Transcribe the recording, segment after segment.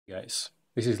Guys,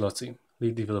 this is Lotzi,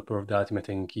 lead developer of the Ultimate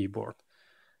Hanging Keyboard,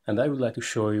 and I would like to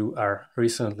show you our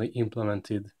recently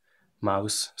implemented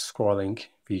mouse scrolling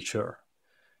feature.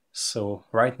 So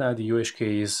right now the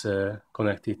UHK is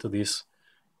connected to this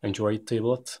Android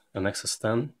tablet, a Nexus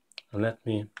 10, and let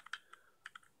me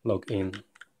log in.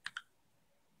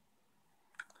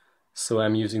 So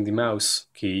I'm using the mouse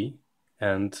key,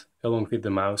 and along with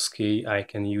the mouse key I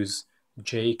can use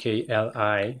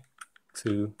JKLI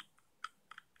to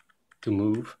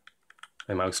move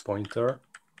my mouse pointer.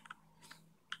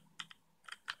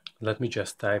 Let me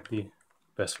just type the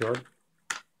password.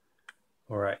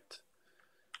 Alright.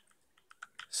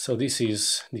 So this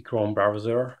is the Chrome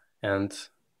browser, and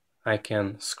I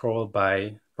can scroll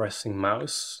by pressing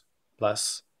mouse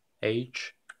plus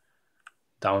H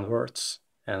downwards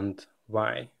and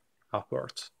Y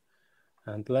upwards.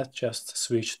 And let's just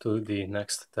switch to the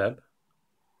next tab,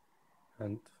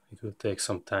 and it will take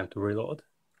some time to reload.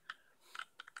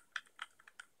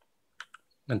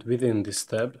 And within this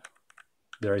tab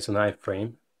there is an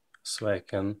iframe, so I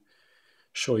can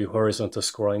show you horizontal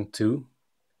scrolling too.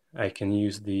 I can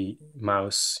use the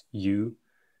mouse U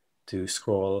to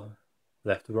scroll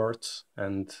leftwards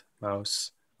and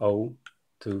mouse O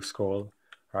to scroll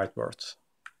rightwards.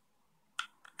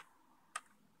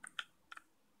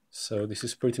 So this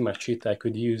is pretty much it. I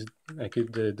could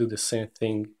do the same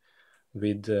thing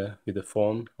with the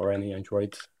phone or any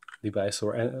Android device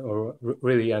or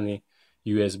really any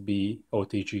USB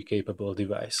OTG capable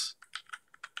device.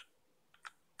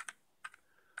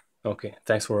 Okay,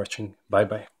 thanks for watching. Bye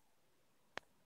bye.